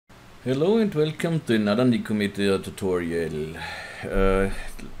Hello and welcome to another Nikomedias tutorial.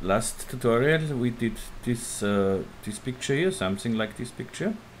 Last tutorial we did this picture here, something like this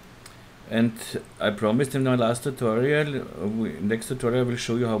picture. And I promised in my last tutorial, next tutorial I will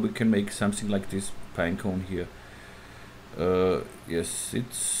show you how we can make something like this pinecone here. Yes,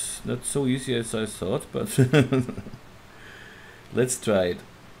 it's not so easy as I thought, but let's try it.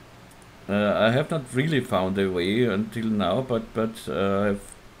 I have not really found a way until now, but I have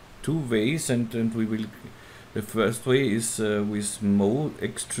two ways, and we will. The first way is with Mo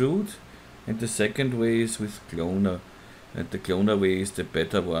extrude, and the second way is with cloner. And the cloner way is the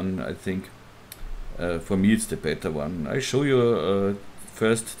better one, I think. For me, it's the better one. I show you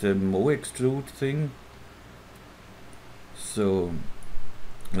first the Mo extrude thing. So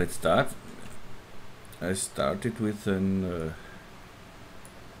let's start. I started with an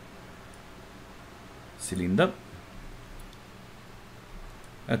cylinder.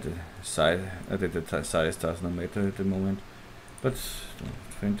 The size does not matter at the moment, but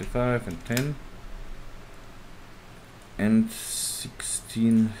 25 and 10 and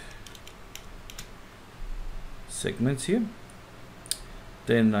 16 segments here.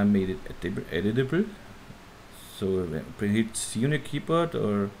 Then I made it editable, so hit C on your keyboard,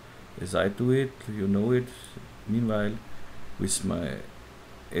 or as I do it, you know it. Meanwhile, with my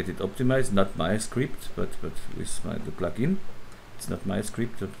edit optimize, not my script, but with the plugin. It's not my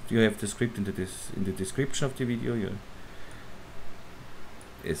script. You have the script in the description of the video,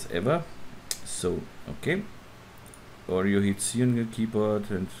 as ever. So okay, or you hit C on your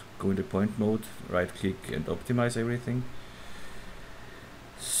keyboard and go into point mode, right click and optimize everything.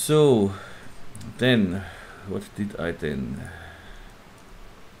 So then, what did I then?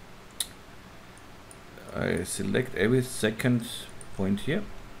 I select every second point here.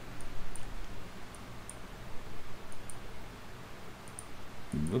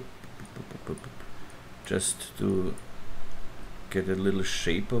 Just to get a little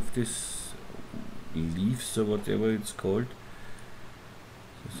shape of this leaves or whatever it's called,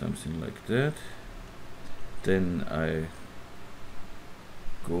 so something like that. Then I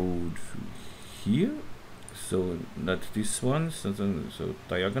go to here, so not this one, so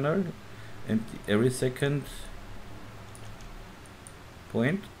diagonal, and every second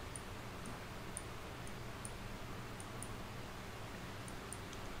point.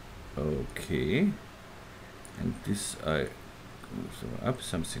 Okay, and this I go up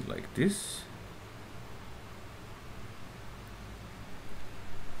something like this.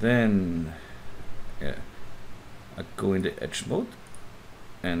 Then I go in the edge mode,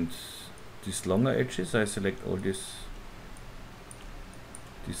 and these longer edges I select all these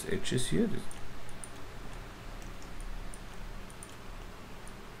edges here.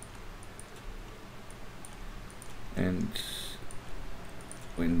 And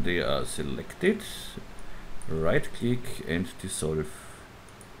when they are selected, right click and dissolve.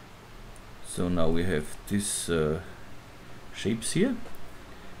 So now we have these shapes here,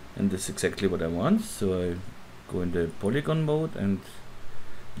 and that's exactly what I want. So I go in the polygon mode and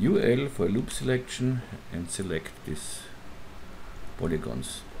UL for loop selection and select these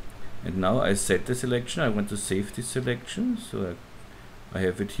polygons. And now I set the selection. I want to save this selection, so I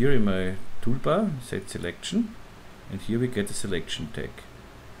have it here in my toolbar, set selection, and here we get the selection tag.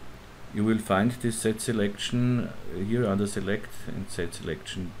 You will find this set selection here under select and set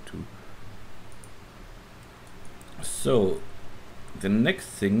selection too. So the next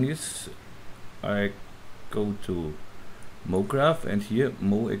thing is I go to Mo graph, and here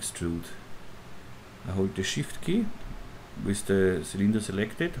Mo extrude. I hold the shift key with the cylinder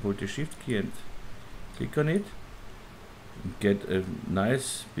selected, hold the shift key and click on it, and get a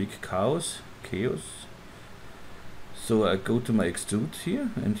nice big chaos. So I go to my extrude here,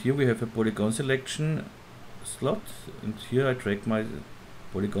 and here we have a polygon selection slot, and here I drag my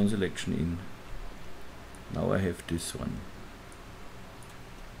polygon selection in. Now I have this one.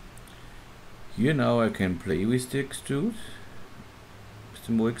 Here now I can play with the extrude, with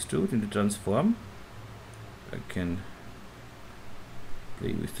the Mo extrude in the transform. I can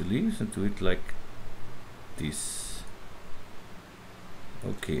play with the leaves and do it like this.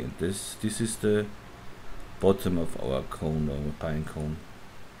 Okay, and this is the bottom of our cone, or pine cone.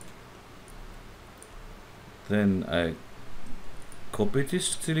 Then I copy this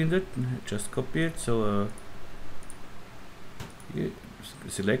cylinder, just copy it. So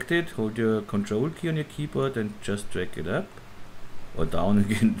select it, hold your control key on your keyboard and just drag it up or down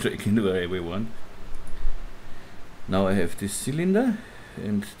again, drag it wherever you want. Now I have this cylinder,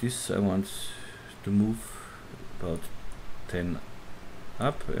 and this I want to move about 10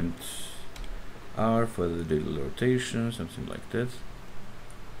 up, and R for the little rotation, something like that.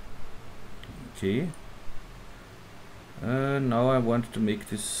 okay. Now I want to make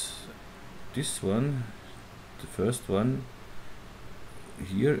this one, the first one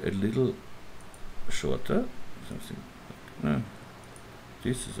here, a little shorter, something like, no,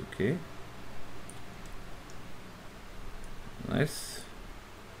 this is okay. Nice.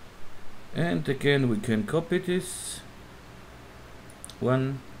 And again we can copy this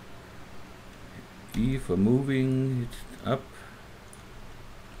one, E for moving it up,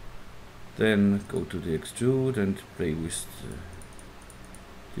 then go to the extrude and play with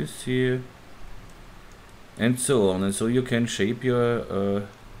this here, and so on. And so you can shape your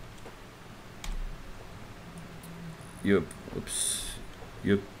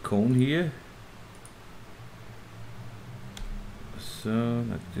cone here, so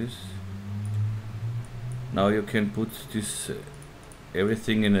like this. Now you can put this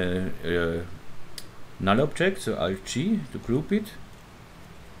everything in a null object, so Alt G to group it,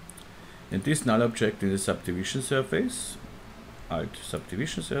 and this null object is a subdivision surface, Alt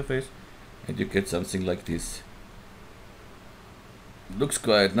subdivision surface, and you get something like this. Looks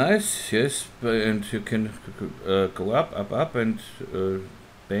quite nice, yes, and you can go up and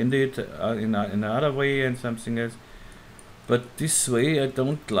bend it in another way and something else. But this way I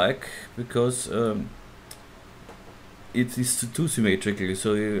don't like, because it is too symmetrical.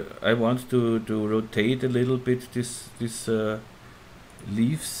 So I want to rotate a little bit this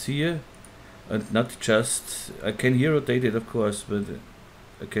leaves here, and not just, I can here rotate it of course, but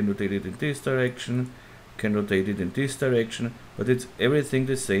I can rotate it in this direction, can rotate it in this direction, but it's everything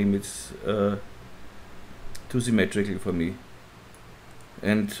the same. It's too symmetrical for me.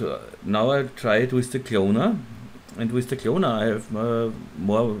 And now I try it with the cloner, and with the cloner I have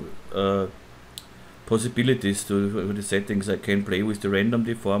more possibilities to the settings. I can play with the random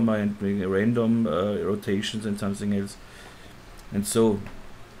deformer and bring random rotations and something else. And so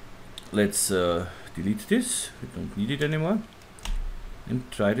let's delete this, we don't need it anymore, and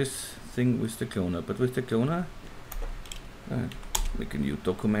try this thing with the cloner. But with the cloner, make a new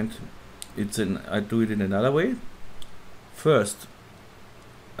document. I do it in another way. First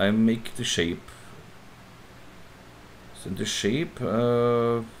I make the shape. So the shape,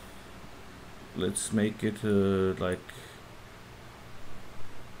 let's make it like,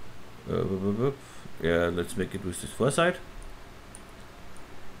 yeah, let's make it with this foresight.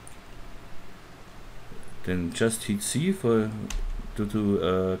 Then just hit C to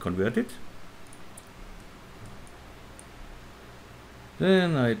convert it.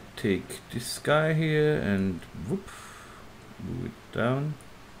 Then I take this guy here and whoop, move it down,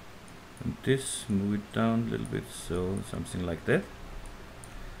 and this, move it down a little bit, so something like that.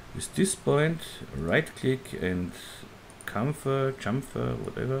 With this point, right click and chamfer,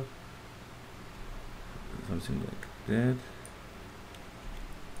 whatever, something like that.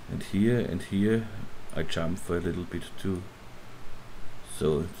 And here I chamfer a little bit too.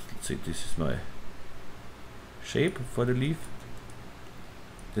 So let's say this is my shape for the leaf.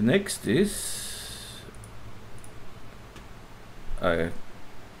 The next is I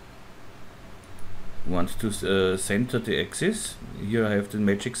want to center the axis. Here I have the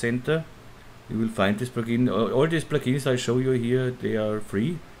magic center. You will find this plugin. All these plugins I show you here, they are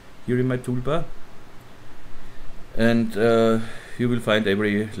free here in my toolbar, and you will find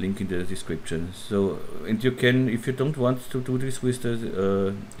every link in the description. So, and you can, if you don't want to do this with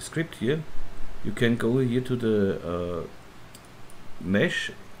the script here, you can go here to the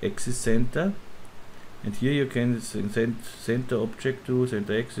mesh axis center, and here you can send center object to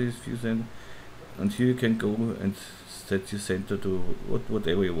center axis, view center, and here you can go and set your center to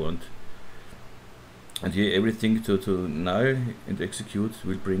whatever you want. And here everything to null and execute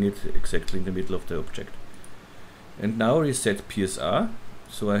will bring it exactly in the middle of the object. And now reset PSR,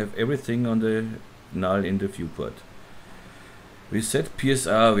 so I have everything on the null in the viewport. Reset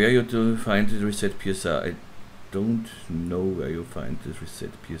PSR, where you to find the reset PSR? I don't know where you find the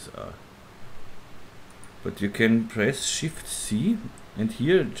reset PSR. But you can press Shift C, and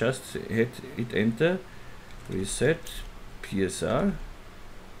here just hit enter, reset PSR,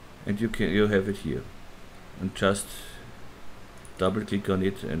 and you have it here. And just double click on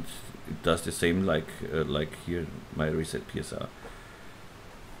it, and it does the same like here, my reset PSR.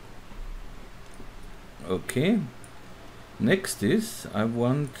 Okay. Next is I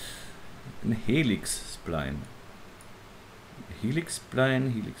want a helix spline. Helix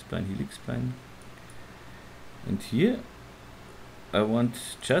spline, helix spline, helix spline. And here I want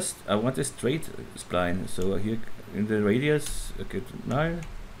a straight spline. So here in the radius I get null,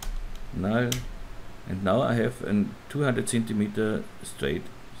 and now I have a 200 centimeter straight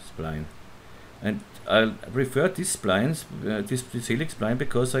spline. And I prefer this splines, this helix spline,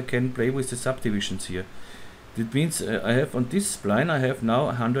 because I can play with the subdivisions here. That means I have on this spline I have now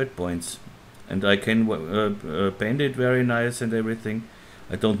 100 points, and I can bend it very nice and everything.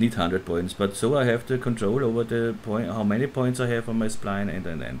 I don't need 100 points, but so I have the control over the point, how many points I have on my spline,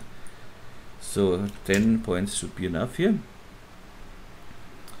 and. So 10 points should be enough here.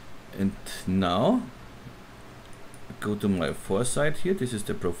 And now go to my foresight here. This is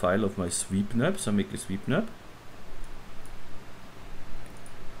the profile of my sweep knob, so I make a sweep knob.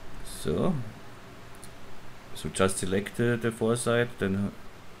 So just select the foresight, then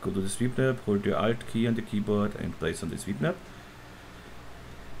go to the sweep knob, hold your Alt key on the keyboard and place on the sweep knob.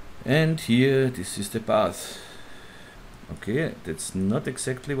 And here, this is the path. Okay, that's not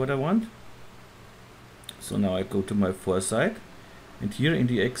exactly what I want. So now I go to my foresight, and here in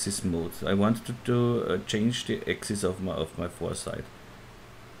the axis mode, I want to change the axis of my foresight.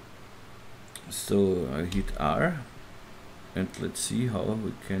 So I hit R, and let's see how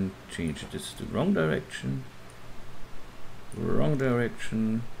we can change it. This is the wrong direction. Wrong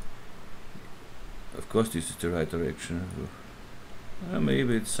direction. Of course, this is the right direction.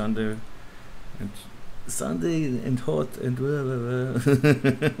 Maybe it's Sunday and hot and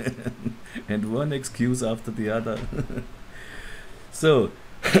and one excuse after the other. So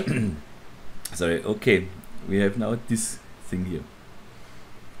sorry. Okay, we have now this thing here.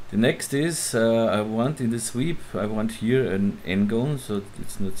 The next is I want in the sweep, I want here an n-gone, so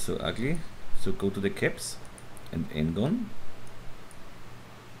it's not so ugly. So go to the caps and n-gone.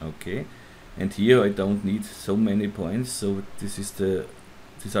 Okay, and here I don't need so many points, so these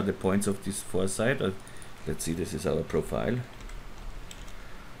are the points of this foresight. Let's see, this is our profile.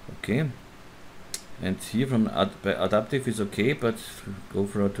 Okay, and here from adaptive is okay, but go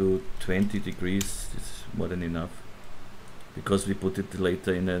for to 20 degrees, this is more than enough, because we put it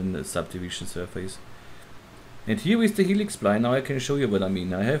later in a subdivision surface. And here with the helix spline, now I can show you what I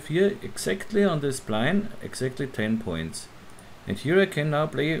mean. I have here exactly on the spline exactly 10 points, and here I can now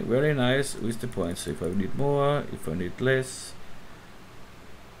play very nice with the points, if I need more, if I need less.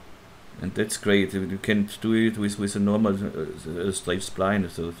 And that's great. You can do it with a normal straight spline,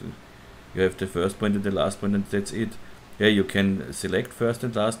 so you have the first point and the last point, and that's it. Yeah, you can select first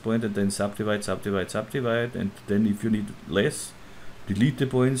and last point and then subdivide, subdivide, subdivide, and then if you need less, delete the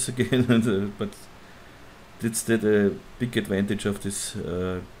points again. But that's the big advantage of this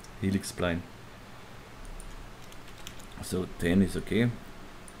helix spline. So 10 is okay.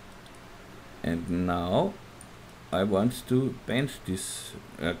 And now I want to bend this.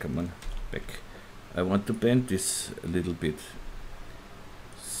 Come on, back. I want to bend this a little bit.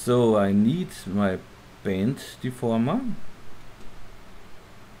 So I need my bend deformer.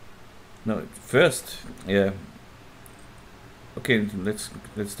 No, first, yeah. Okay, let's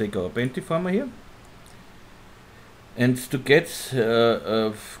take our bend deformer here. And to get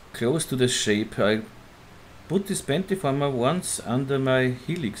close to the shape, I put this bend deformer once under my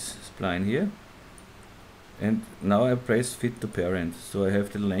helix spline here. And now I press fit to parent, so I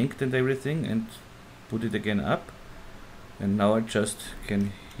have the length and everything, and put it again up. And now I just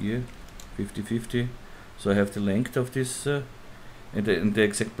can here 50-50, so I have the length of this and the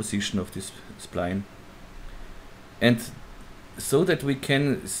exact position of this spline. And so that we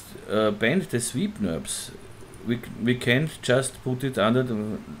can bend the sweep knobs, we can't just put it under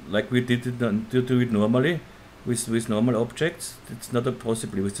like we did it to do it normally with normal objects. It's not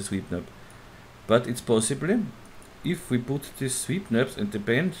possible with the sweep knob. But it's possible if we put these sweep knobs and the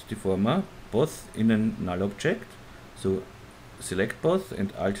bend deformer both in a null object. So select both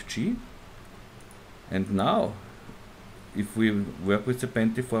and Alt G. And now, if we work with the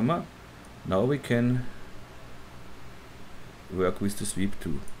bend deformer, now we can work with the sweep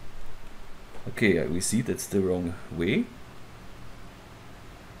too. Okay, we see that's the wrong way.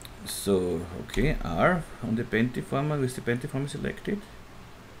 So, okay, R on the bend deformer with the bend deformer selected.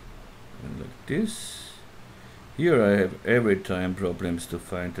 And like this. Here I have every time problems to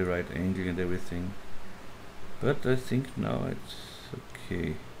find the right angle and everything, but I think now it's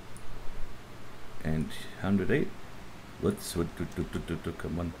okay. And 108. What's what?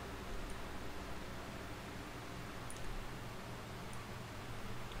 Come on.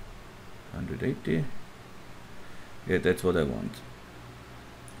 180. Yeah, that's what I want.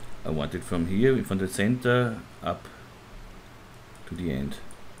 I want it from here, from the center up to the end.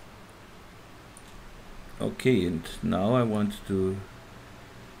 Okay, and now I want to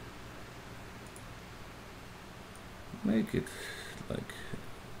make it like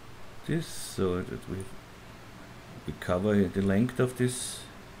this, so that we cover the length of this.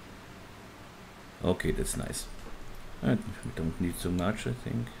 Okay, that's nice. And we don't need so much, I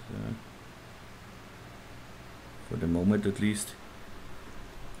think. for the moment at least.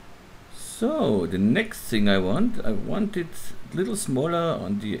 So the next thing I want it a little smaller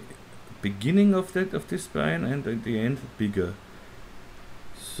on the beginning of this spline and at the end bigger.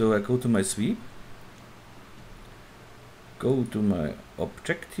 So I go to my sweep, go to my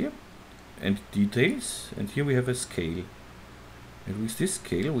object here and details, and here we have a scale, and with this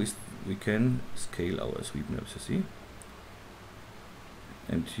scale we can scale our sweep knobs, you see.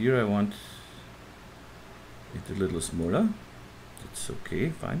 And here I want it a little smaller. That's okay,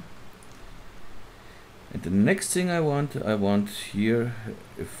 fine. And the next thing I want here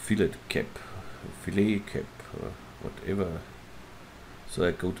a fillet cap, or whatever. So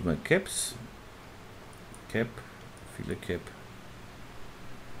I go to my caps, cap, fillet cap,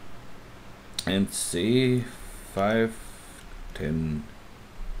 and say 510.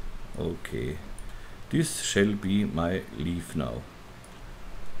 Okay, this shall be my leaf now.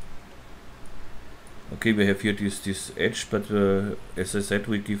 Okay, we have here this edge, but as I said,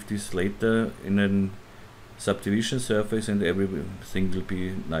 we give this later in a subdivision surface, and everything will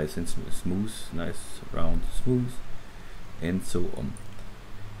be nice and smooth, nice, round, smooth, and so on.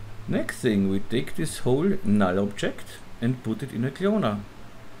 Next thing, we take this whole null object and put it in a cloner.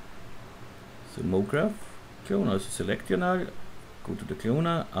 So MoGraph, cloner, so select your null, go to the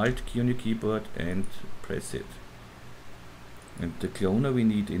cloner, Alt key on your keyboard and press it. And the cloner we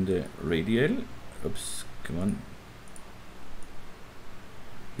need in the radial, oops, come on,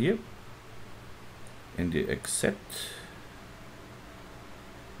 here, and the accept,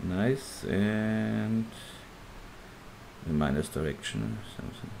 nice, and the minus direction,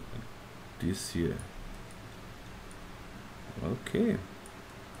 something like this here. Okay,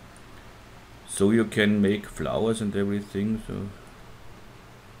 so you can make flowers and everything, so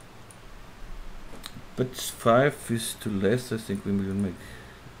but 5 is too less. I think we will make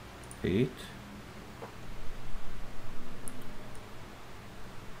 8.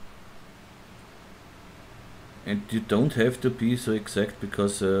 And you don't have to be so exact,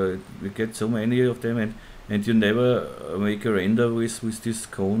 because we get so many of them, and you never make a render with this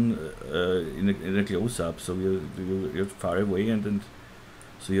cone in a close-up, so you're far away, and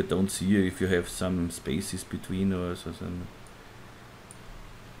so you don't see if you have some spaces between or something.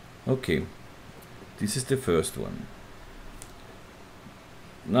 Okay, this is the first one.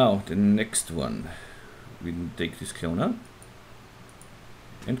 Now the next one, we take this cloner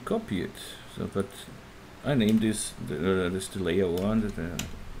and copy it. So, but I name this the layer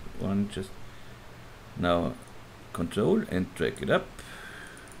 1, just now control and drag it up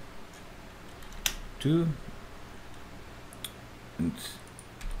 2 and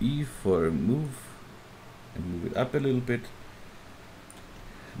E for move, and move it up a little bit,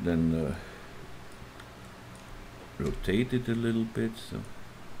 then rotate it a little bit, so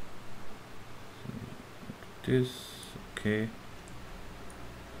this, okay.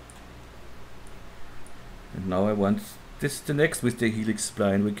 And now I want this, the next with the helix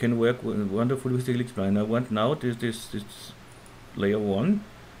spline. We can work wonderful with the helix spline. I want now this layer 1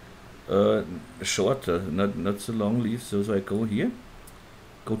 shorter, not so long leaves. So I go here,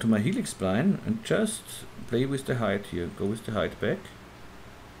 go to my helix spline and just play with the height here. Go with the height back,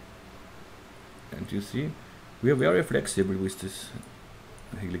 and you see we are very flexible with this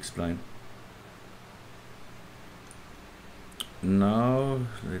helix spline. Now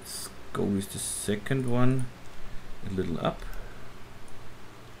let's go with the second one a little up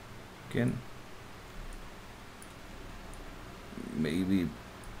again, maybe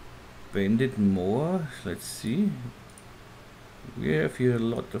bend it more. Let's see, we have here a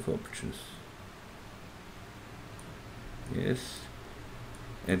lot of options. Yes,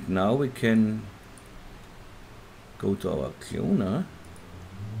 and now we can go to our cloner,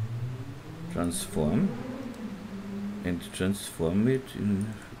 transform, and transform it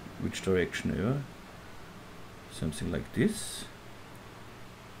in which direction ever, something like this.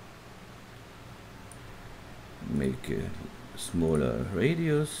 Make a smaller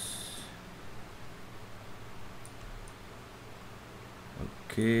radius.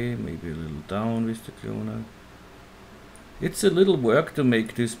 Okay, maybe a little down with the cloner. It's a little work to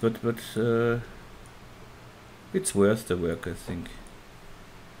make this, but it's worth the work, I think.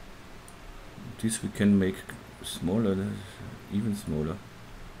 This we can make smaller, even smaller.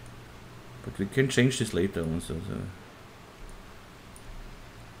 But we can change this later on, so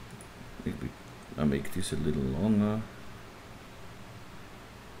maybe I make this a little longer,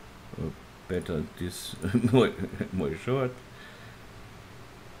 or better this more short.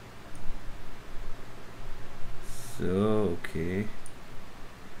 So okay,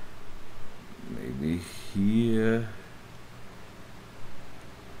 maybe here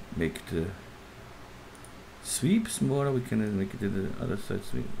make the sweep smaller, we can make it in the other side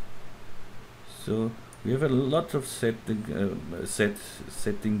sweep. So we have a lot of setting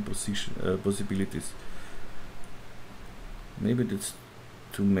position possibilities. Maybe that's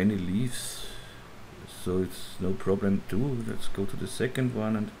too many leaves, so it's no problem too. Let's go to the second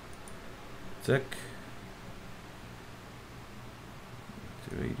one and check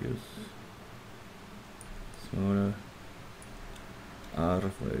the radius smaller, R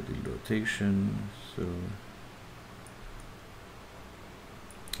for the rotation. So,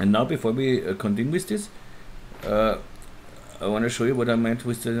 and now before we continue with this, I want to show you what I meant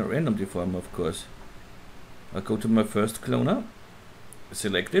with the random deformer. Of course, I go to my first cloner,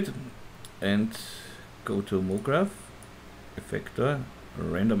 select it, and go to MoGraph, effector,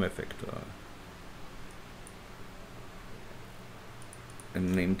 random effector,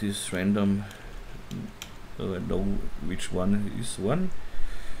 and name this random, so I know which one is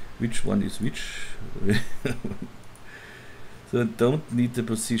which one is which. So I don't need the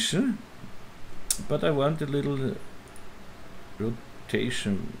position, but I want a little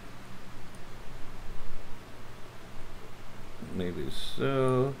rotation. Maybe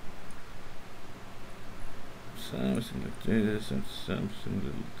so. Something like this and something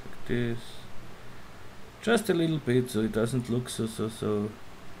like this. Just a little bit, so it doesn't look so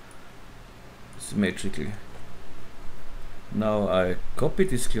symmetrical. Now I copy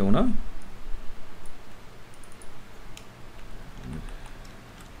this cloner.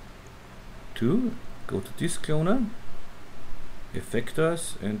 Go to this cloner,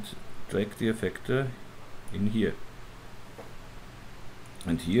 effectors, and drag the effector in here.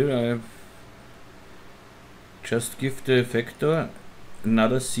 And here I just give the effector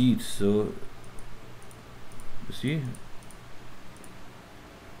another seed. So you see,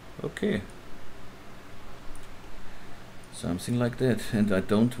 okay, something like that. And I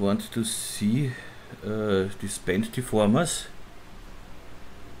don't want to see these bend deformers.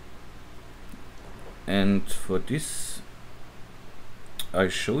 And for this, I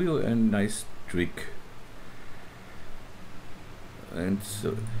show you a nice trick. And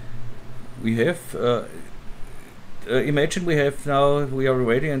so we have, imagine we have now, we are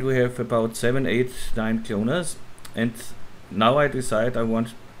ready and we have about 7, 8, 9 cloners. And now I decide I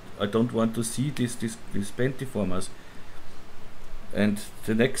don't want to see these bend deformers. And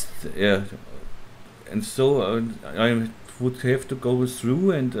the next, and so I would have to go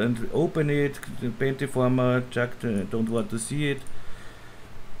through and open it, the bend deformer, don't want to see it,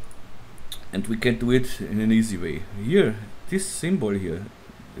 and we can do it in an easy way. Here, this symbol here,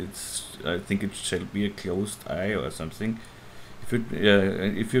 I think it shall be a closed eye or something.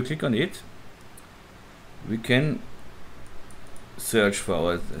 If you click on it, we can search for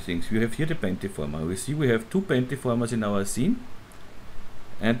our things. We have here the bend deformer. We see we have 2 bend deformers in our scene.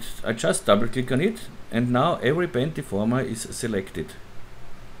 And I just double click on it, and now every bend deformer is selected.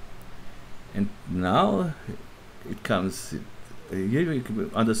 And now it comes here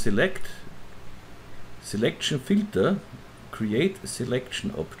under select, selection filter, create a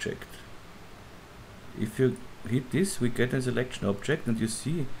selection object. If you hit this, we get a selection object, and you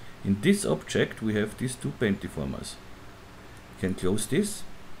see in this object we have these 2 bend deformers. You can close this,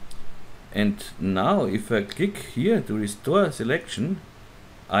 and now if I click here to restore selection,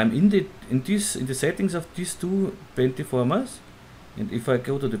 I'm in the settings of these 2 bend deformers, and if I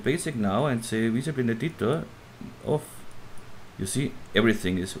go to the basic now and say visible in editor off, you see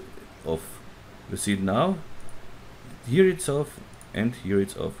everything is off. You see now, here it's off and here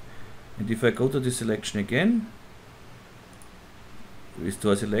it's off. And if I go to the selection again,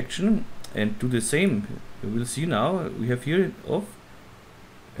 restore selection, and do the same, you will see now we have here off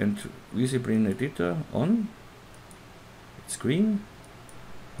and visible in editor on. It's green.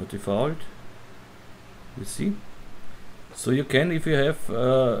 Default, you see. So you can, if you have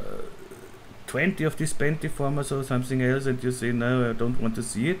 20 of these bend deformers or something else, and you say no, I don't want to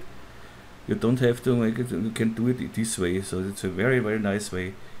see it, you don't have to make it. You can do it this way. So it's a very, very nice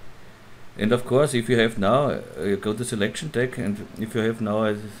way. And of course, if you have now, you go to selection tag, and if you have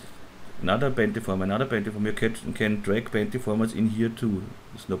now another bend deformer, you can drag bend deformers in here too.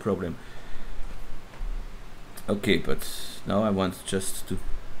 It's no problem. Okay, but now I want just to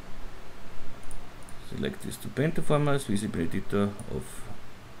select these 2 bend deformers, visible editor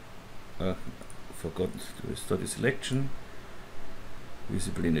of, forgot to restore the selection,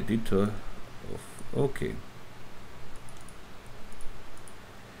 visible in editor of, okay.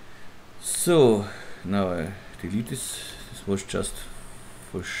 So now I delete this. This was just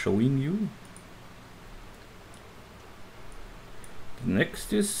for showing you. The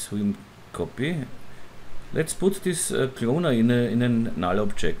next is we copy. Let's put this cloner in a null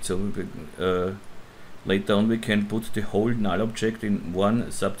object. So later on we can put the whole null object in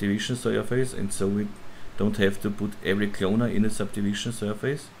one subdivision surface, and so we don't have to put every cloner in a subdivision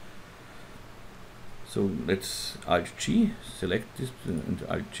surface. So let's Alt G, select this and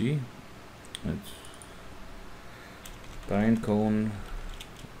Alt G, and Pinecone.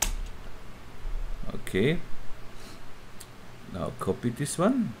 Okay, now copy this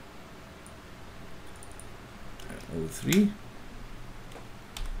one, 03,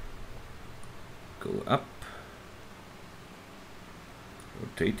 go up,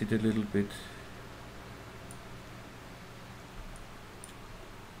 rotate it a little bit,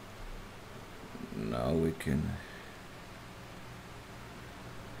 now we can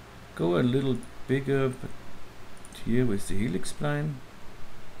go a little bigger, but here with the helix spline,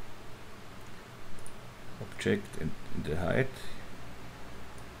 object and the height.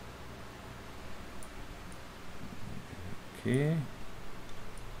 Okay.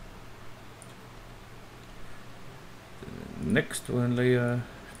 The next one layer,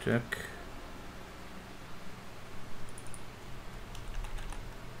 check.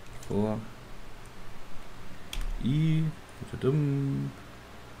 For E,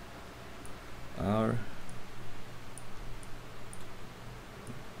 R.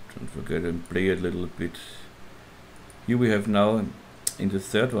 Don't forget and play a little bit. Here we have now in the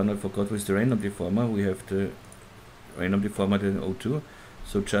third one, I forgot with the random deformer, we have the random deformer in O2.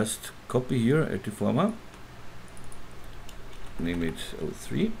 So just copy here a deformer, name it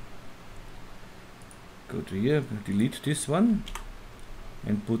O3, go to here, delete this one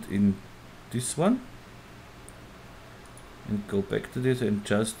and put in this one, and go back to this and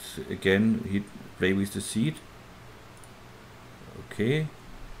just again play with the seed. Okay,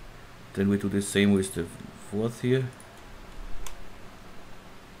 then we do the same with the fourth here,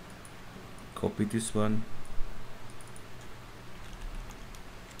 copy this one,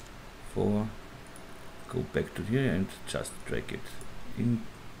 4, go back to here and just drag it in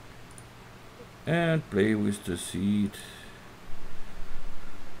and play with the seed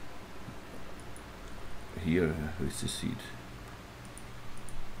here with the seed.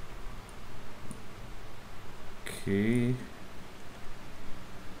 Okay,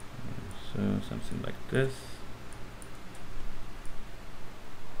 so something like this.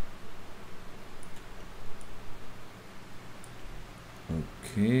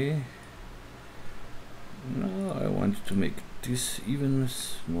 Okay, now I want to make this even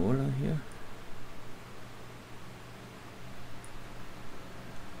smaller here,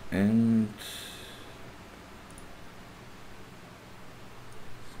 and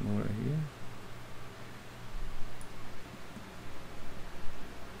smaller here.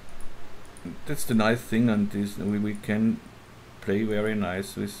 That's the nice thing on this, we can play very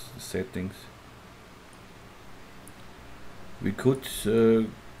nice with settings. We could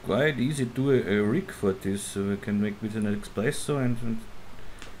quite easy do a rig for this, so we can make with an espresso and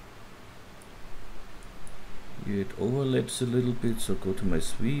it overlaps a little bit, so go to my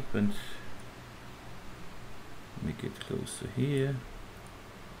sweep and make it closer here.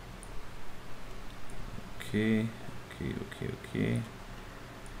 Okay, okay, okay, okay.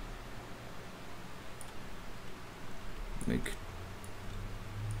 Make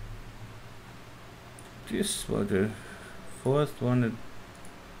this for the fourth one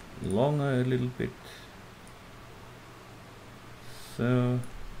longer a little bit, so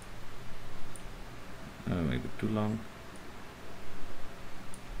maybe too long.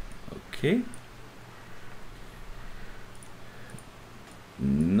 Okay,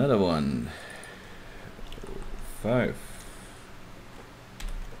 another one, 5.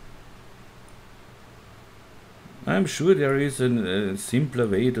 I'm sure there is a simpler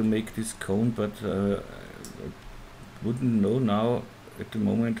way to make this cone, but I wouldn't know now at the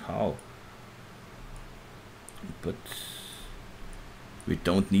moment how. But we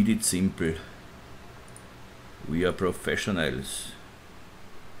don't need it simple. We are professionals.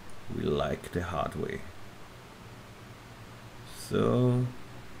 We like the hard way. So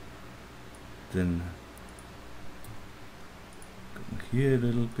then go here a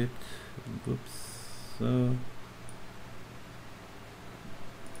little bit. Whoops. So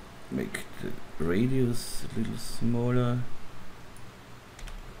make the radius a little smaller.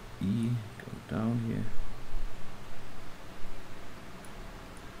 E, go down here.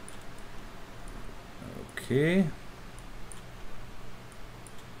 Okay.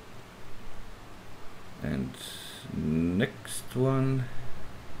 And next one.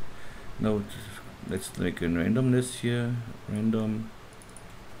 No, let's make a randomness here. Random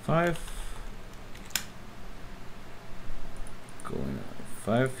 5. Going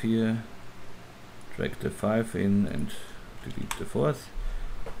 5 here. Drag the 5 in and delete the 4th.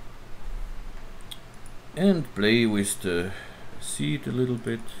 and play with the seed a little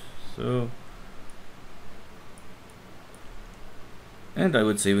bit. So, and I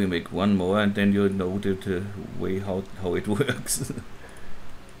would say we make one more, and then you know the way how it works.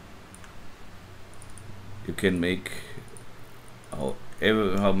 You can make how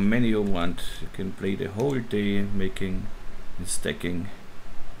many you want. You can play the whole day making and stacking.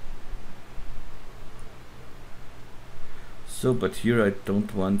 So, but here I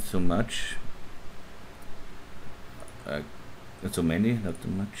don't want so much. Not so many, not too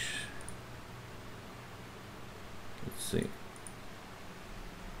much. Let's see.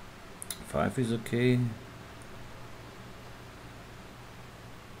 5 is okay.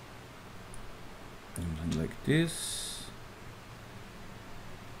 And then like this.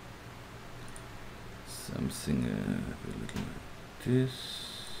 Something a little like this.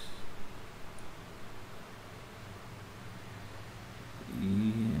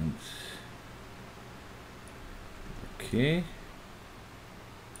 And okay.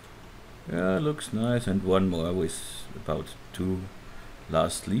 Yeah, looks nice. And one more with about 2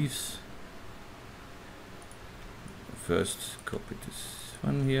 last leaves. First copy this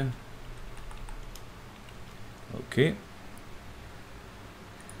one here. Okay.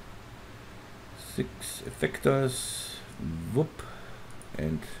 6 effectors. Whoop.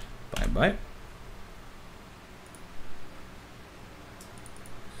 And bye bye.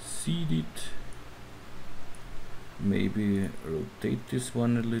 Seed it. Maybe rotate this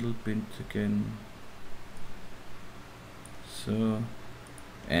one a little bit again. So,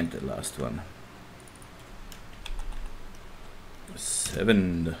 and the last one.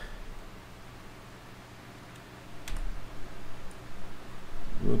 7.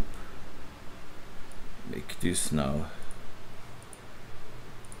 Whoop. Make this now.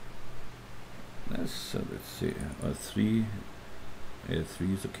 Let's see. 3.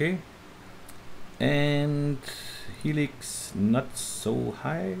 3 is okay. And helix not so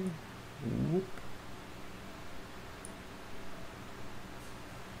high. Whoop.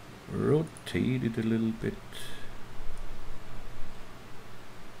 Rotate it a little bit.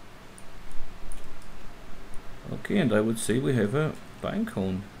 Okay, and I would say we have a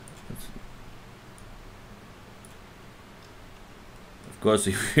pinecone. Of course,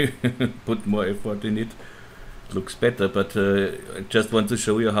 if you put more effort in it, looks better, but I just want to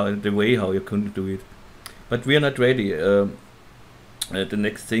show you how you can do it. But we are not ready. The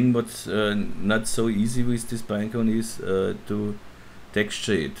next thing what's not so easy with this pinecone is to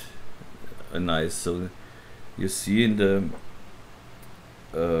texture it nice. So you see in the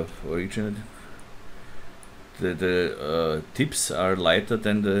original the tips are lighter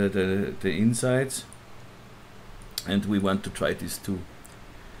than the insides, and we want to try this too.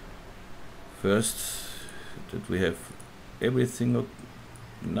 First, that we have everything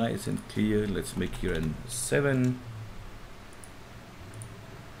nice and clear. Let's make here a 7.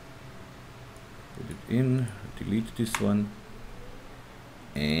 Put it in, delete this one,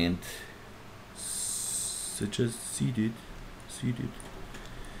 and just seed it.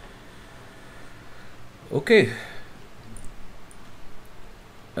 Okay.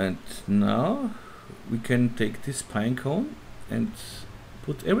 And now we can take this pinecone and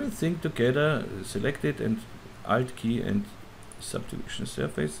put everything together, select it and Alt key and subdivision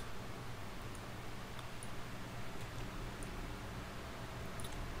surface.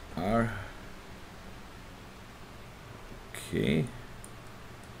 R. Okay.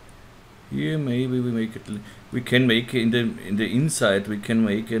 Here maybe we make it. We can make in the inside. We can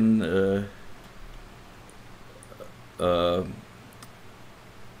make an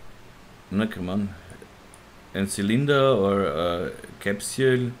no, come on, a cylinder or a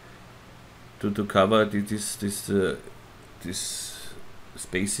capsule to cover this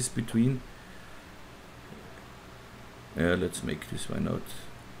spaces between. Let's make this one out.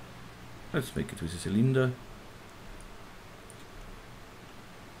 Let's make it with a cylinder.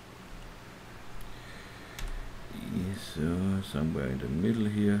 So somewhere in the middle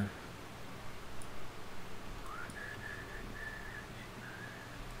here.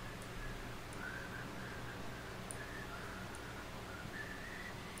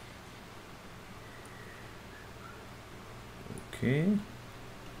 Okay.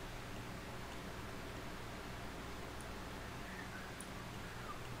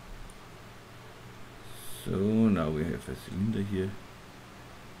 So now we have a cylinder here.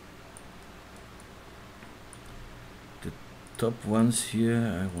 The top ones here,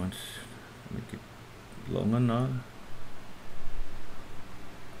 I want to make it longer now.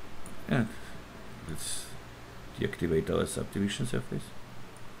 Yeah, let's deactivate our subdivision surface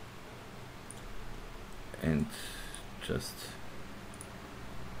and just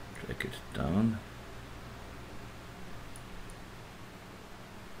drag it down.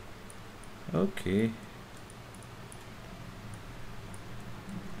 Okay.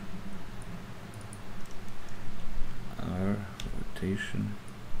 R rotation.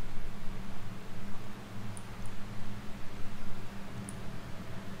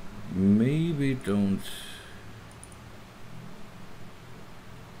 Maybe don't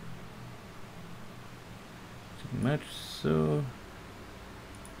too much, so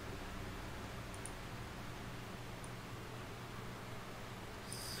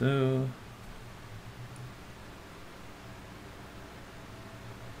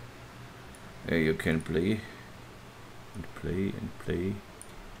you can play and play and play.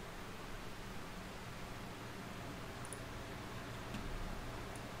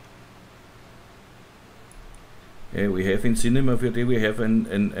 We have in Cinema 4D, we have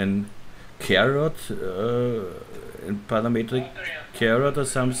an carrot, a parametric carrot or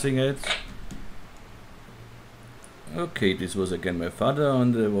something else. Okay, this was again my father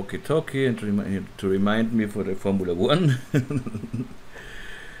on the walkie-talkie and to remind me for the Formula 1.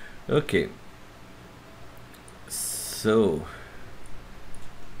 Okay, so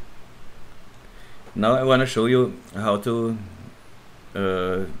now I want to show you how to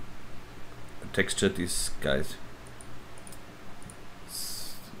texture these guys.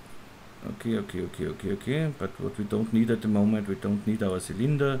 Okay, but what we don't need at the moment, we don't need our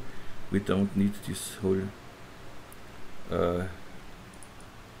cylinder, we don't need this whole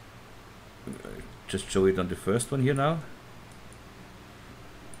just show it on the first one here now.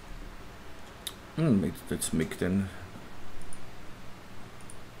 Let's make then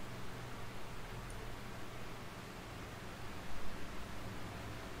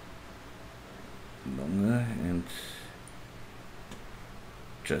longer and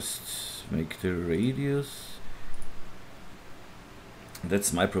just make the radius.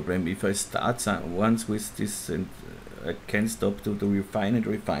 That's my problem. If I start once with this and I can't stop to refine and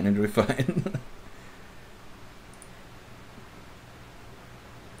refine and refine.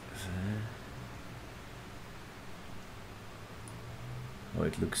 How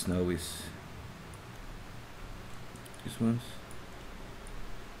it looks now with these ones.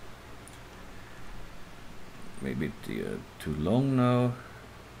 Maybe they are too long now.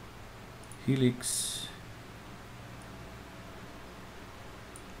 Helix.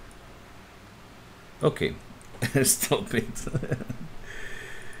 Okay, stop it.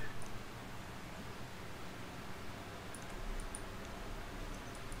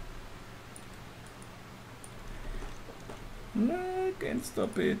 No, I can't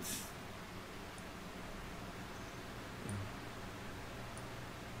stop it.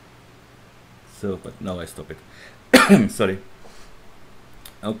 So, but now I stop it. Sorry.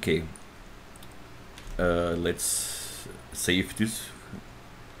 Okay. Let's save this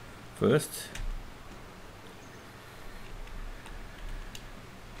first.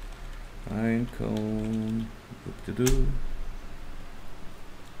 Pinecone.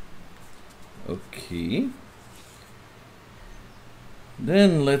 Okay.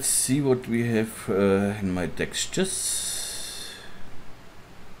 Then let's see what we have in my textures.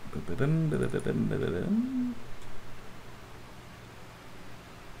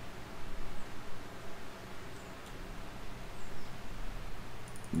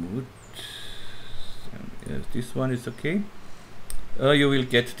 Wood. Yes, this one is okay. You will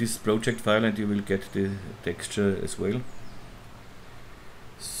get this project file and you will get the texture as well.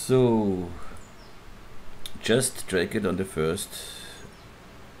 So just drag it on the first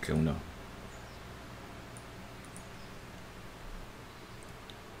cloner.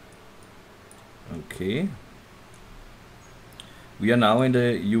 Okay. We are now in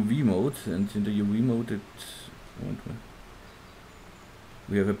the UV mode, and in the UV mode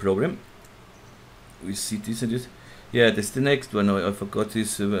we have a problem. We see this and this. Yeah, that's the next one. I forgot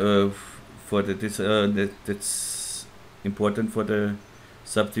this for the that's important for the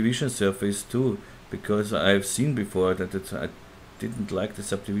subdivision surface too, because I've seen before that I didn't like the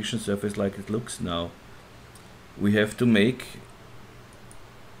subdivision surface like it looks now. We have to make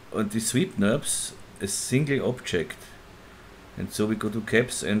on the sweep knobs a single object, and so we go to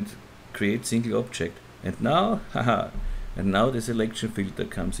caps and create single object, and now and now the selection filter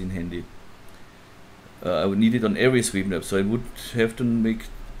comes in handy. I would need it on every sweep knob, so I would have to make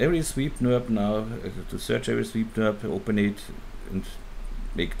every sweep knob now, to search every sweep knob, open it and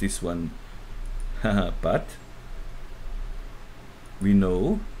make this one. But we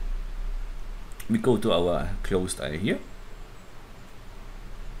know, we go to our closed eye here.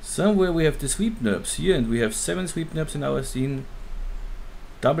 Somewhere we have the sweep knobs here, and we have 7 sweep knobs in our scene.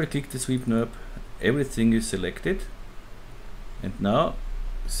 Double click the sweep knob, everything is selected, and now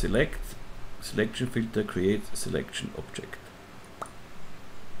select selection filter, create selection object.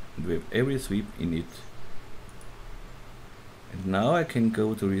 and we have every sweep in it. And now I can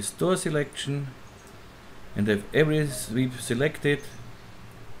go to restore selection and have every sweep selected.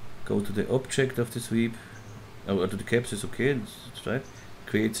 Go to the object of the sweep, or to the caps is okay, that's right.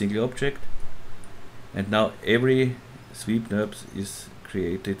 Create single object, and now every sweep NURBS is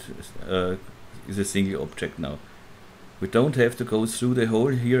created, is a single object now. We don't have to go through the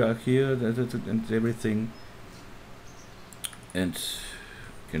whole hierarchy and everything. And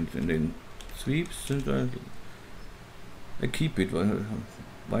then sweeps, and I keep it,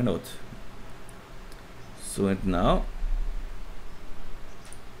 why not? So, and now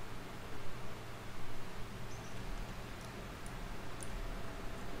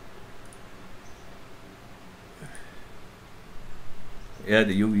yeah,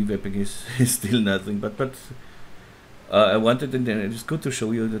 the UV mapping is still nothing, but I wanted, and it's good to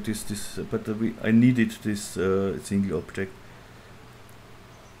show you that I needed this single object.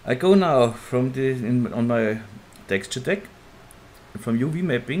 I go now from on my texture deck, from UV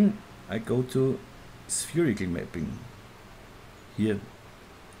mapping I go to spherical mapping. Here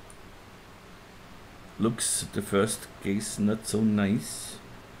looks the first case not so nice.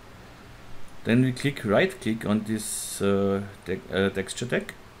 Then we right click on this texture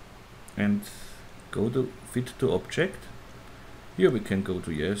deck and go to fit to object. Here we can go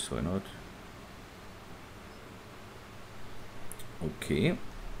to yes, why not? Okay.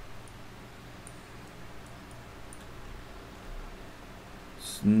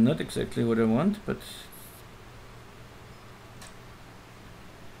 It's not exactly what I want, but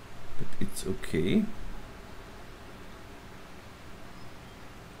it's okay.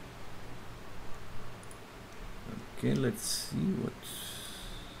 Okay, let's see what's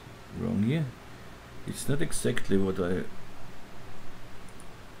wrong here. It's not exactly what I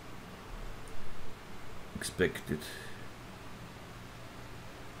expected,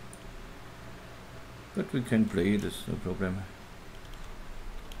 but we can play it, there's no problem.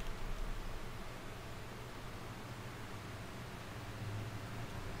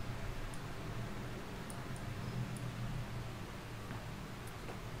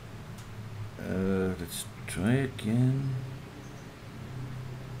 Let's try again.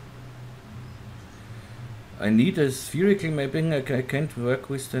 I need a spherical mapping. I can't work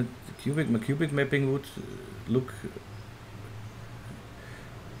with the cubic. My cubic mapping would look.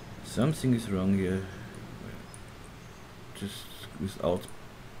 Something is wrong here. Just without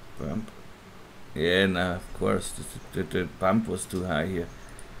bump. Yeah, nah, of course. The bump was too high here.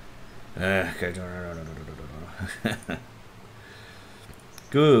 Okay.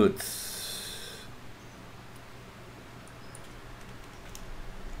 Good.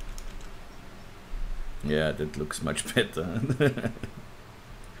 Yeah, that looks much better.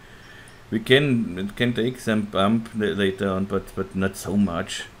 We can take some bump later on, but not so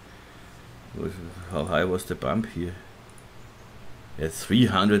much. How high was the bump here? Yeah,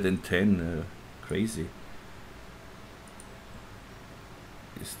 310. Crazy.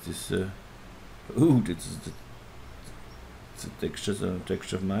 Is this? Ooh, this is the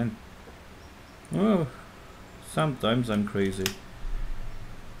texture of mine. Oh, sometimes I'm crazy.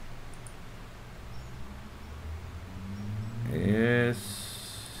 Yes,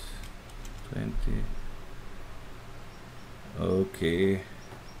 20. Okay.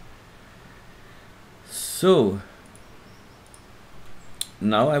 So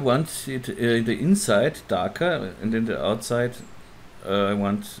now I want it the inside darker, and then the outside I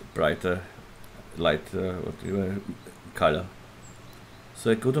want brighter, lighter, whatever color.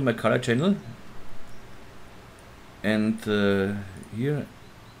 So I go to my color channel, and here,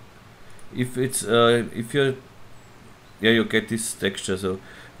 if it's you get this texture. So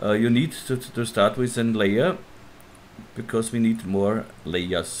you need to start with a layer, because we need more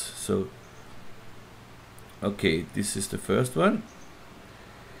layers. So okay, this is the first one.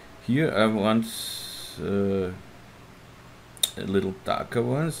 Here I want a little darker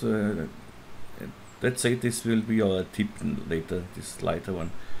one. So let's say this will be our tip later, this lighter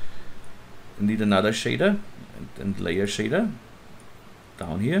one. I need another shader and layer shader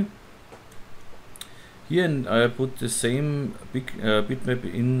down here. Here, and I put the same bitmap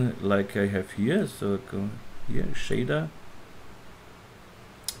in like I have here. So go here, shader,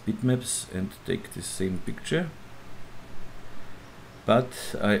 bitmaps, and take the same picture.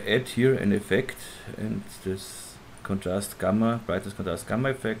 But I add here an effect, and this contrast gamma, brightness contrast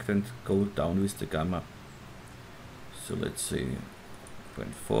gamma effect, and go down with the gamma. So let's say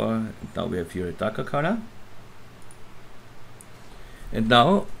 0.4, and now we have here a darker color. And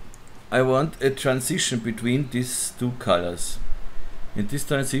now I want a transition between these two colors. And this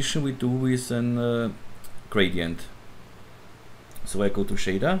transition we do with an gradient. So I go to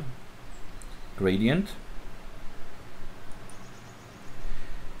shader, gradient.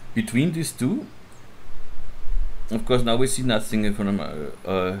 Between these two, of course, now we see nothing from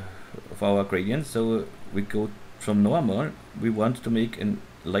of our gradient, so we go from normal. We want to make a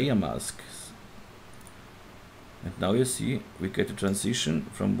layer mask, and now you see we get a transition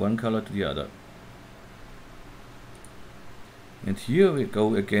from one color to the other. And here we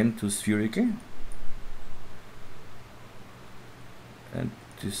go again to spherical, and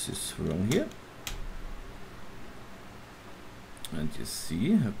this is wrong here. And you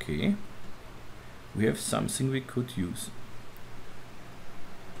see, okay, we have something we could use.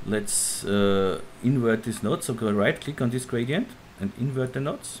 Let's invert this node. So go right click on this gradient and invert the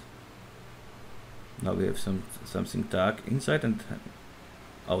nodes. Now we have something dark inside and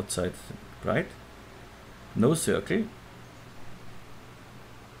outside bright. No circle.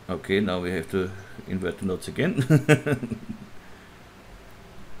 Okay, now we have to invert the nodes again.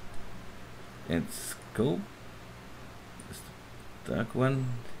 And scope. Dark one,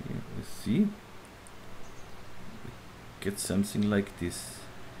 here we see, get something like this,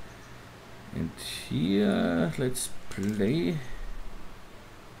 and here let's play.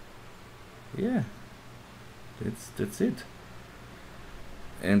 Yeah, that's it.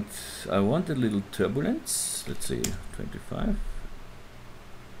 And I want a little turbulence, let's say 25.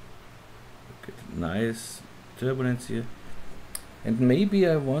 Get nice turbulence here, and maybe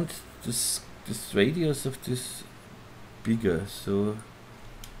I want this radius of this bigger, so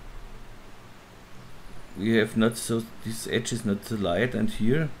we have not so, this edge is not so light, and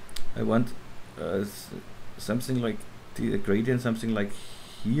here I want something like the gradient, something like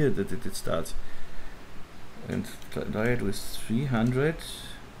here that it starts, and try it with 300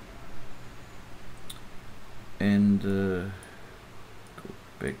 and go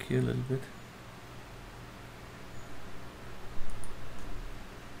back here a little bit,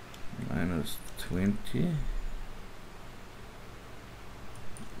 -20,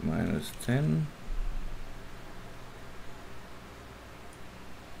 -10,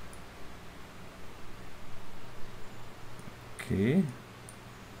 okay,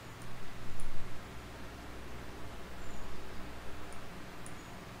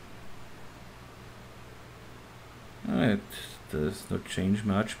 it does not change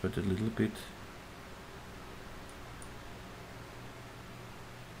much, but a little bit.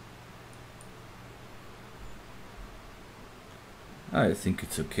 I think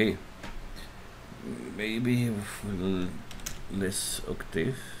it's okay. Maybe with less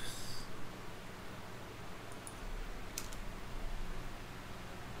octaves.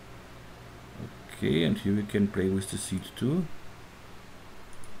 Okay, and here we can play with the seed too.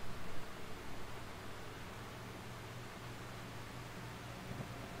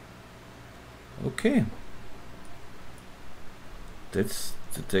 Okay, that's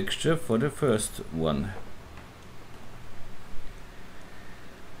the texture for the first one.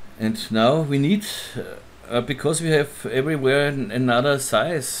 And now we need, because we have everywhere another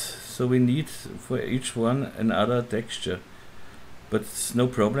size, so we need for each one another texture. But it's no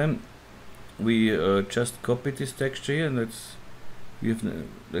problem. We just copy this texture here, and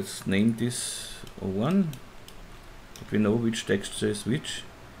let's name this O1. If we know which texture is which.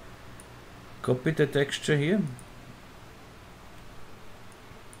 Copy the texture here.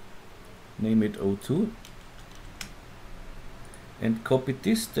 Name it O2. And copy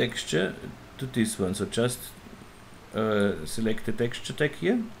this texture to this one. So just select the texture tag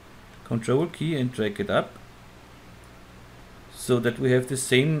here, Control key, and drag it up, so that we have the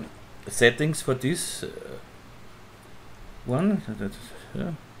same settings for this one.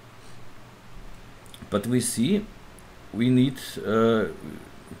 But we see we need to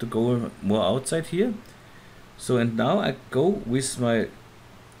go more outside here. So, and now I go with my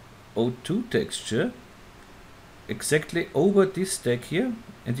O2 texture exactly over this stack here,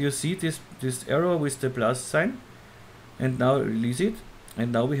 and you see this arrow with the plus sign, and now release it,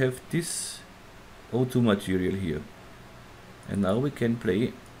 and now we have this O2 material here, and now we can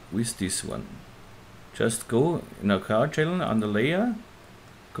play with this one. Just go in our card channel on the layer,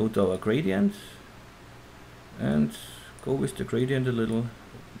 go to our gradient, and go with the gradient a little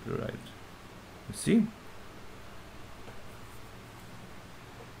to the right. You see?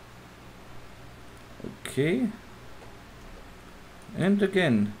 Okay. And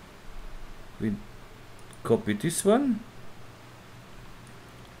again, we copy this one,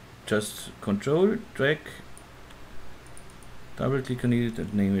 just Control, drag, double click on it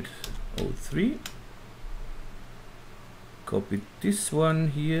and name it O3. Copy this one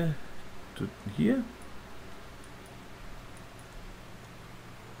here to here,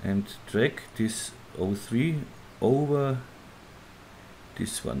 and drag this O3 over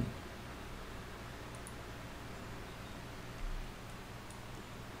this one.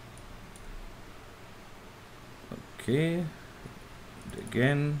 Okay, and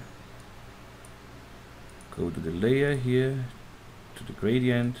again go to the layer here, to the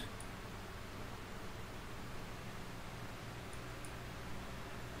gradient.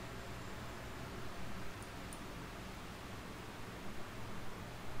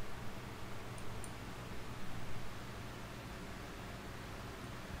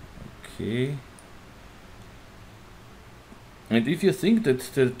 Okay. And if you think that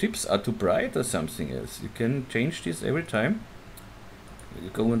the tips are too bright or something else, you can change this every time. You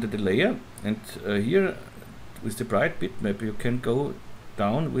go into the layer, and here with the bright bitmap you can go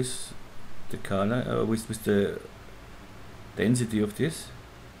down with the color, with the density of this,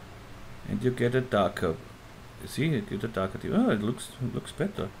 and you get a darker. You see, you get a darker. Oh, it looks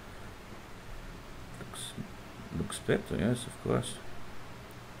better. Looks better. Yes, of course.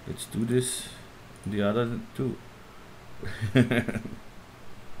 Let's do this in the other two.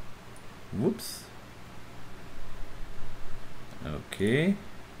 Whoops. Okay.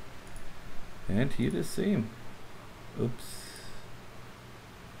 And here the same. Oops.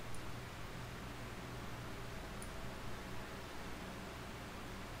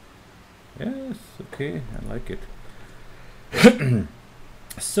 Yes, okay, I like it.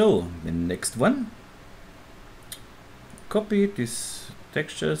 So, the next one. Copy this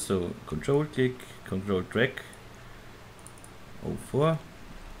texture, so control click, control drag, 04.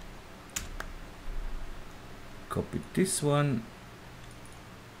 Copy this one,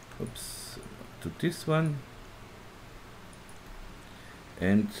 oops, to this one,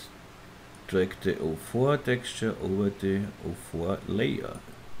 and drag the 04 texture over the 04 layer.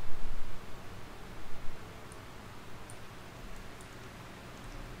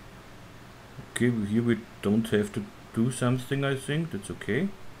 Okay, here we don't have to do something, I think, that's okay.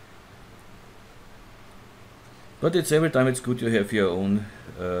 But it's every time it's good to have your own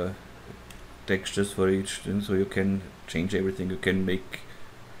textures for each thing, so you can change everything. You can make,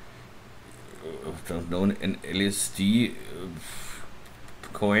 I don't know, an LSD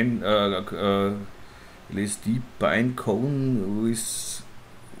coin, LSD Pinecone with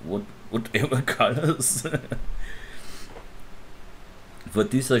whatever colors. For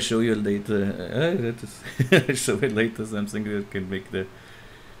this I show you later. I show you later something that can make it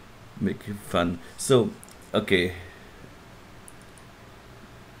fun. So, okay.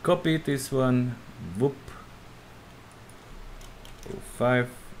 Copy this one. Whoop. 05.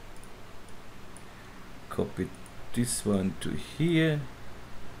 Copy this one to here.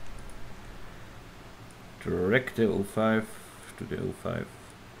 Drag the 05 to the 05.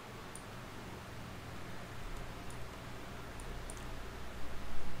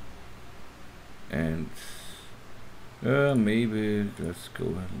 And maybe let's go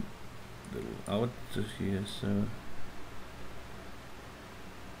a little out here. So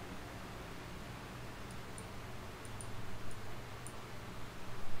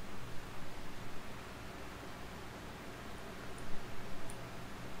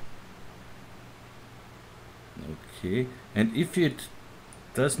okay, and if it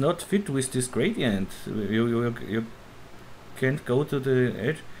does not fit with this gradient, you can't go to the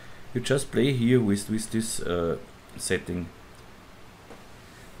edge. You just play here with this setting.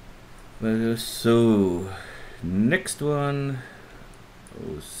 So next one,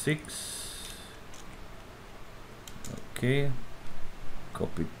 06. Okay,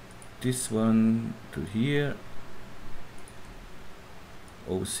 copy this one to here.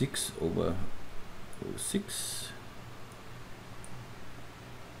 06 over 06.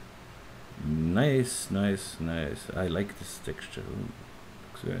 Nice. I like this texture.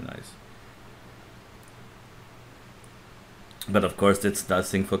 Looks very nice. But of course, that's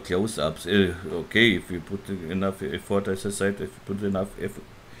nothing for close-ups. Okay, if you put enough effort, as I said, if you put enough effort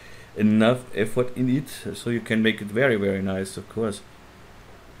in it, so you can make it very, very nice. Of course,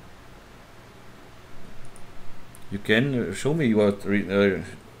 you can show me your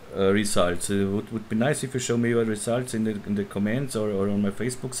results. It would be nice if you show me your results in the comments or on my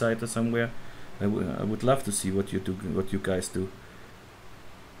Facebook site or somewhere. I would love to see what you do, what you guys do.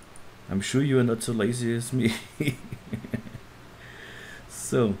 I'm sure you are not so lazy as me.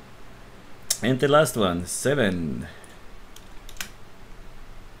 So, and the last one, 7.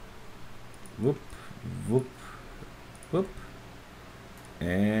 Whoop, whoop, whoop,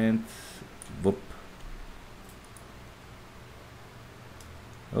 and whoop.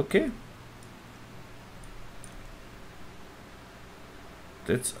 Okay.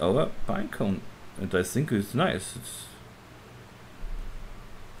 That's our pinecone, and I think it's nice.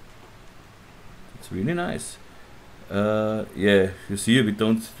 It's really nice. Yeah, you see we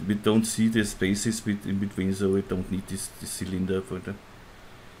don't see the spaces in between, so we don't need this cylinder for the.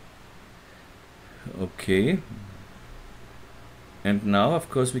 Okay, and now of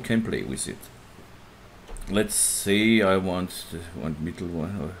course we can play with it. Let's say I want one middle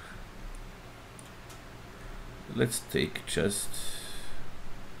one, or let's take just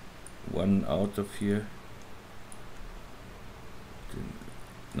one out of here,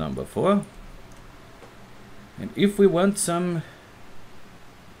 number 4. And if we want some,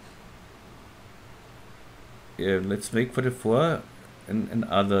 yeah, let's make for the 4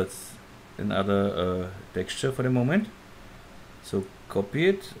 another texture for the moment. So copy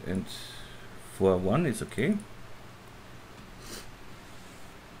it, and for 1 is okay.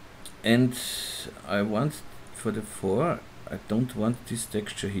 And I want for the 4, I don't want this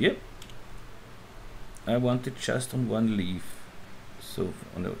texture here. I want it just on one leaf, so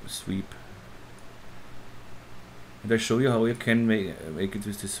on a sweep. And I'll show you how you can make it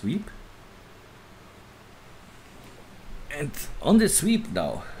with the sweep. And on the sweep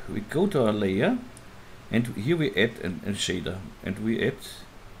now, we go to our layer, and here we add a shader, and we add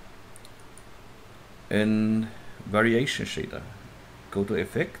a variation shader. Go to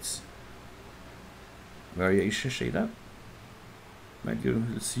effects, variation shader, and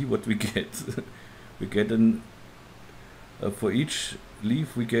you'll see what we get. We get for each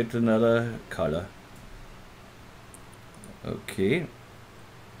leaf we get another color. Okay.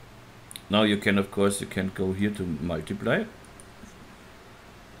 Now you can, of course, you can go here to multiply.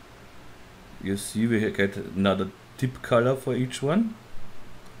 You see we get another tip color for each one.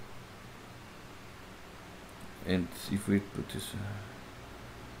 And if we put this,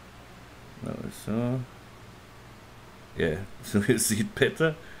 so yeah, so you see it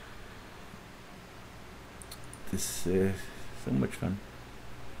better. This is so much fun.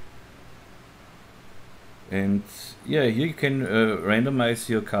 And yeah, here you can randomize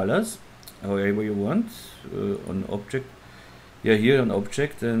your colors however you want on object. Yeah, here on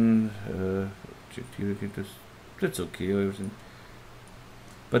object, and that's okay. Everything.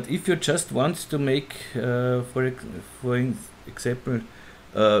 But if you just want to make, for example,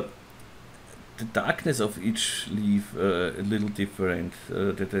 the darkness of each leaf a little different,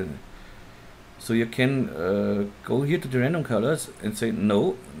 so you can go here to the random colors and say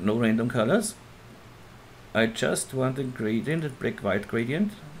no random colors. I just want a gradient, a black-white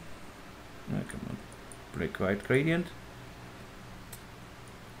gradient. Oh, come on, black-white gradient.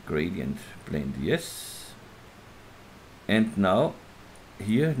 Gradient blend, yes. And now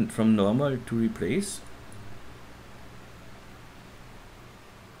here from normal to replace.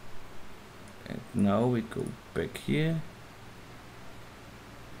 And now we go back here.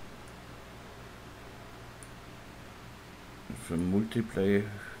 From multiply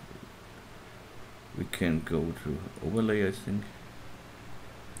we can go to overlay, I think.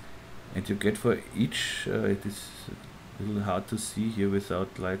 And you get for each, it is a little hard to see here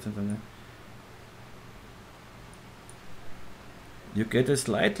without lights and something. You get a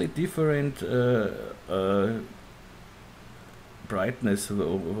slightly different brightness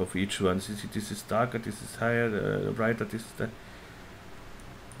of each one. This is darker, this is higher, brighter, this is that.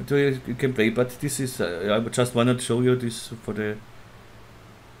 So you can play, but this is, I just wanted to show you this for the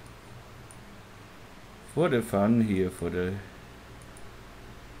fun here, for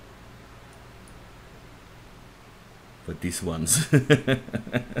these ones.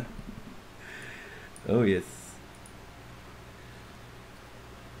 Oh yes.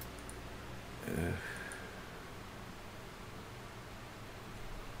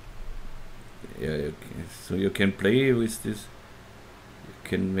 Yeah, okay. So you can play with this. You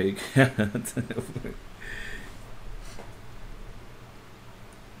can make.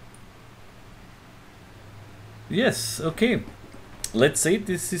 Yes, okay. Let's say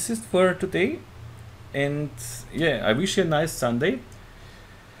this is it for today. And yeah, I wish you a nice Sunday.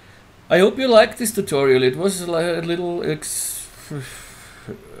 I hope you liked this tutorial. It was like a little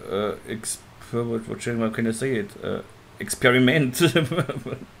what can I say it? Experiment.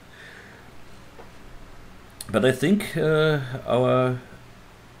 But I think our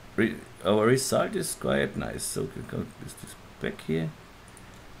result is quite nice. So we can go this back here.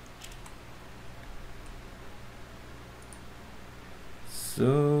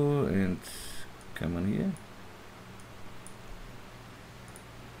 So, and come on here.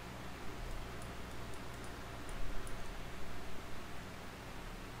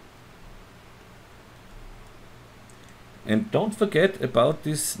 And don't forget about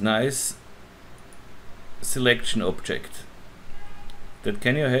this nice selection object. That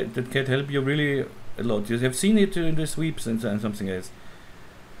can help you really a lot. You have seen it in the sweeps and something else.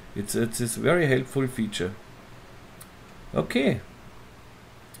 It's a very helpful feature. Okay,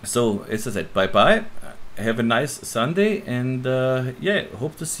 so as I said, bye bye, have a nice Sunday, and yeah,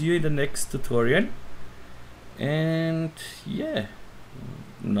 hope to see you in the next tutorial. And yeah,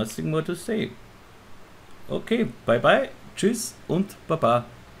 nothing more to say. Okay, bye bye, tschüss und baba.